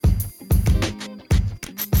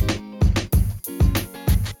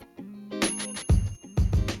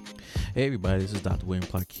Hey everybody, this is Dr. William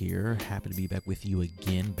Clark here. Happy to be back with you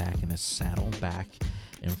again, back in the saddle, back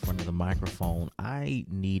in front of the microphone. I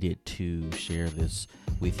needed to share this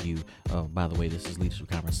with you. By the way, this is Leadership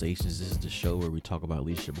Conversations. This is the show where we talk about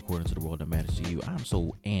leadership according to the world that matters to you. I'm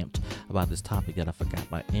so amped about this topic that I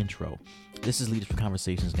forgot my intro. This is Leadership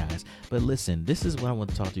Conversations, guys. But listen, this is what I want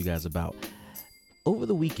to talk to you guys about. Over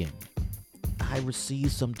the weekend, I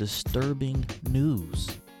received some disturbing news.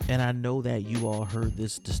 And I know that you all heard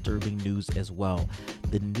this disturbing news as well.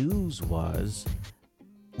 The news was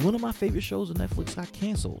one of my favorite shows on Netflix got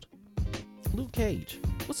canceled. Luke Cage.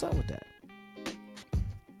 What's up with that?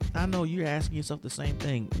 I know you're asking yourself the same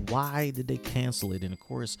thing. Why did they cancel it? And of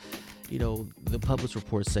course, the published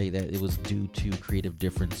reports say that it was due to creative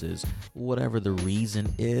differences. Whatever the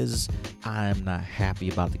reason is, I'm not happy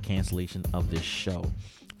about the cancellation of this show.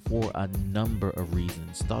 For a number of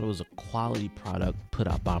reasons. Thought it was a quality product put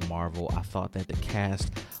out by Marvel. I thought that the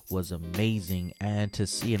cast was amazing, and to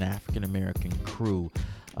see an African American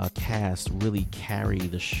cast really carry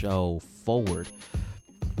the show forward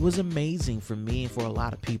was amazing for me and for a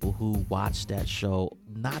lot of people who watched that show,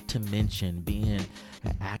 not to mention being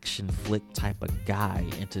an action flick type of guy,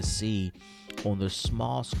 and to see on the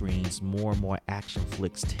small screens more and more action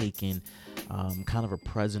flicks taking kind of a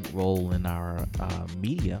present role in our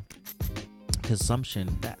media consumption.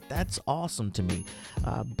 That's awesome to me,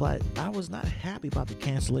 but I was not happy about the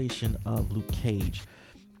cancellation of Luke Cage.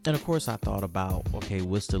 And of course I thought about, okay,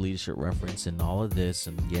 what's the leadership reference and all of this,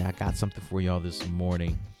 and yeah, I got something for y'all this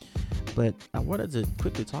morning, but I wanted to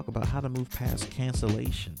quickly talk about how to move past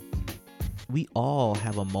cancellation. We all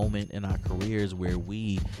have a moment in our careers where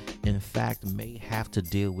we, in fact, may have to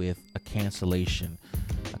deal with a cancellation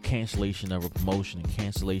of a promotion, a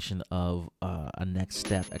cancellation of a next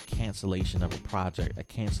step, a cancellation of a project, a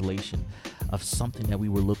cancellation of something that we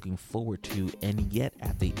were looking forward to. And yet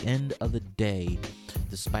at the end of the day,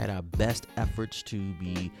 despite our best efforts to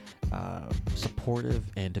be supportive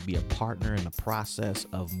and to be a partner in the process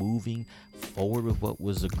of moving forward with what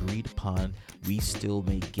was agreed upon, we still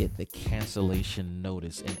may get the cancellation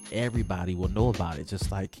notice, and everybody will know about it.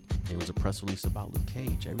 Just like there was a press release about Luke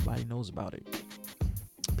Cage, everybody knows about it.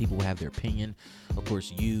 People will have their opinion. Of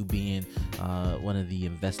course, you being one of the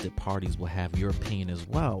invested parties will have your opinion as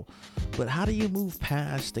well. But how do you move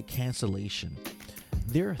past the cancellation?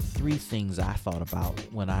 There are three things I thought about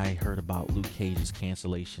when I heard about Luke Cage's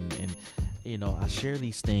cancellation. And, I share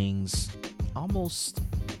these things almost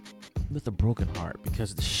with a broken heart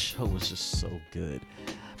because the show was just so good.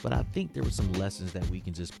 But I think there were some lessons that we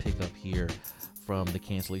can just pick up here from the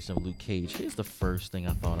cancellation of Luke Cage. Here's the first thing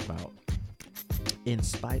I thought about. In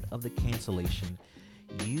spite of the cancellation,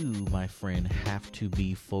 you, my friend, have to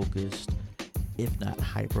be focused, if not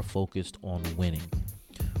hyper-focused, on winning.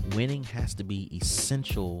 Winning has to be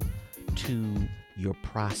essential to your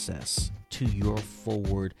process, to your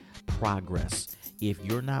forward progress. If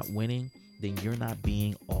you're not winning, then you're not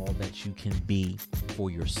being all that you can be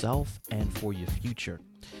for yourself and for your future.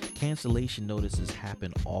 Cancellation notices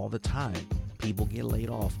happen all the time. People get laid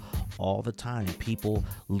off all the time. People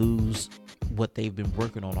lose what they've been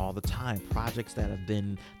working on all the time. Projects that have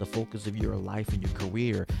been the focus of your life and your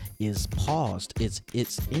career is paused.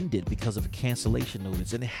 It's ended because of a cancellation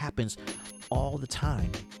notice, and it happens all the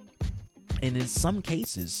time. And in some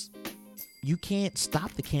cases, you can't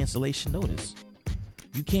stop the cancellation notice.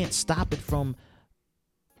 You can't stop it from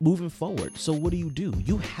moving forward. So what do?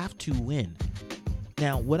 You have to win.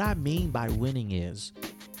 Now, what I mean by winning is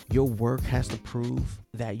your work has to prove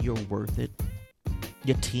that you're worth it.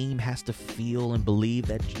 Your team has to feel and believe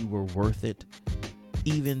that you were worth it.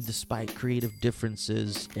 Even despite creative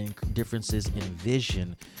differences and differences in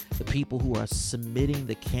vision, the people who are submitting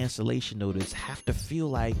the cancellation notice have to feel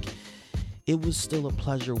like it was still a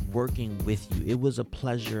pleasure working with you. It was a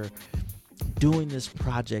pleasure doing this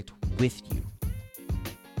project with you.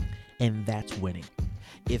 And that's winning.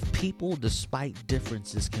 If people, despite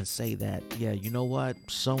differences, can say that, yeah, you know what,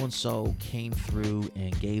 so-and-so came through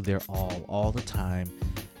and gave their all the time.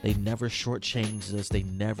 They never shortchanged us. They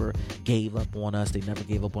never gave up on us. They never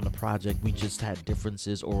gave up on the project. We just had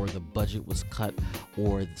differences, or the budget was cut,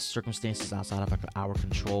 or the circumstances outside of our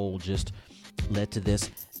control just led to this.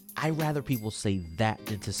 I'd rather people say that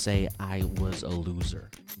than to say I was a loser,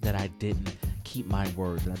 that I didn't keep my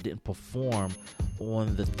word, that I didn't perform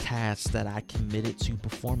on the tasks that I committed to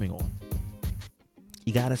performing on.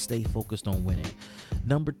 You got to stay focused on winning.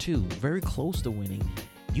 Number two, very close to winning,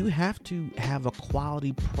 you have to have a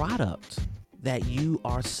quality product that you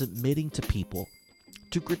are submitting to people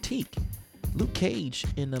to critique. Luke Cage,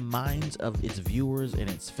 in the minds of its viewers and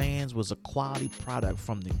its fans, was a quality product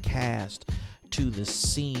from the cast to the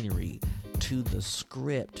scenery, to the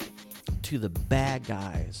script, to the bad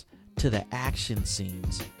guys, to the action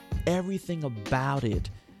scenes. Everything about it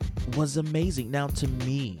was amazing. Now, to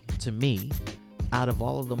me, out of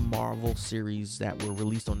all of the Marvel series that were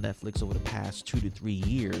released on Netflix over the past 2 to 3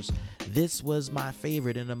 years, this was my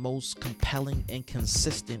favorite and the most compelling and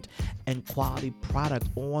consistent and quality product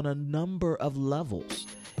on a number of levels.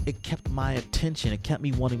 It kept my attention. It kept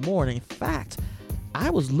me wanting more. And in fact, I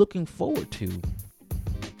was looking forward to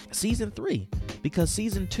season 3 because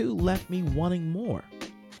season 2 left me wanting more.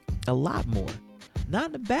 A lot more. Not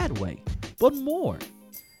in a bad way, but more.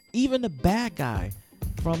 Even the bad guy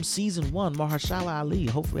from season 1, Mahershala Ali,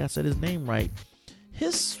 hopefully I said his name right,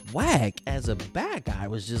 his swag as a bad guy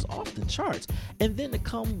was just off the charts. And then to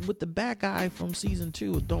come with the bad guy from season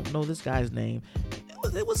 2, don't know this guy's name,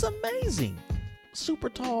 it was amazing. Super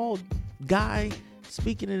tall guy,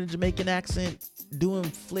 speaking in a Jamaican accent, doing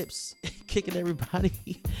flips, kicking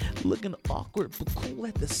everybody, looking awkward but cool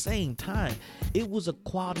at the same time. It was a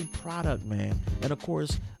quality product, man. And of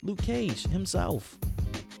course, Luke Cage himself.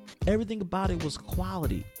 Everything about it was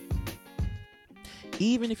quality.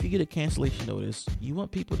 Even if you get a cancellation notice, you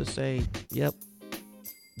want people to say, yep,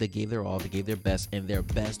 they gave their all, they gave their best, and their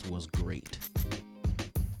best was great.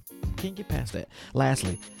 Can't get past that.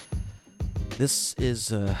 Lastly, this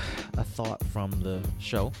is a thought from the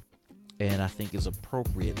show, and I think is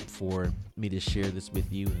appropriate for me to share this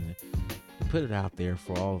with you and to put it out there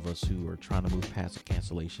for all of us who are trying to move past a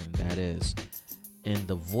cancellation. That is, in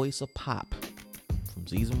the voice of Pop from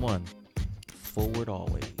season 1, forward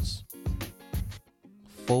always.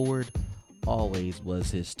 Forward always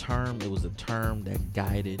was his term. It was a term that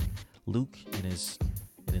guided Luke in his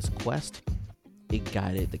quest. It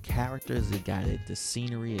guided the characters, it guided the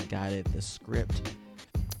scenery, it guided the script,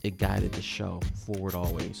 it guided the show. Forward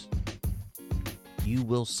always. You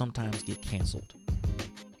will sometimes get canceled.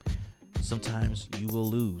 Sometimes you will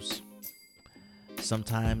lose.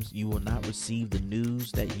 Sometimes you will not receive the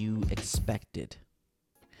news that you expected.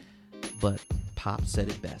 But Pop said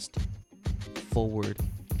it best. Forward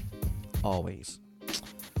always.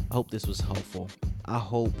 I hope this was helpful. I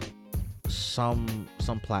hope some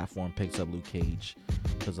platform picks up Luke Cage,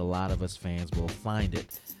 because a lot of us fans will find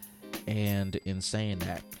it. And in saying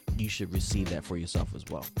that, you should receive that for yourself as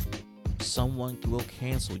well. Someone will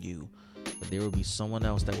cancel you, but there will be someone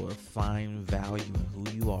else that will find value in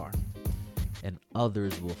who you are, and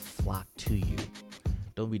others will flock to you.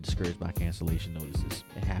 Don't be discouraged by cancellation notices.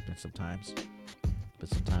 It happens sometimes, but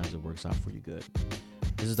sometimes it works out for you good.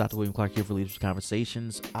 This is Dr. William Clark here for Leadership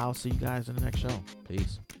Conversations. I'll see you guys in the next show.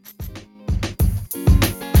 Peace.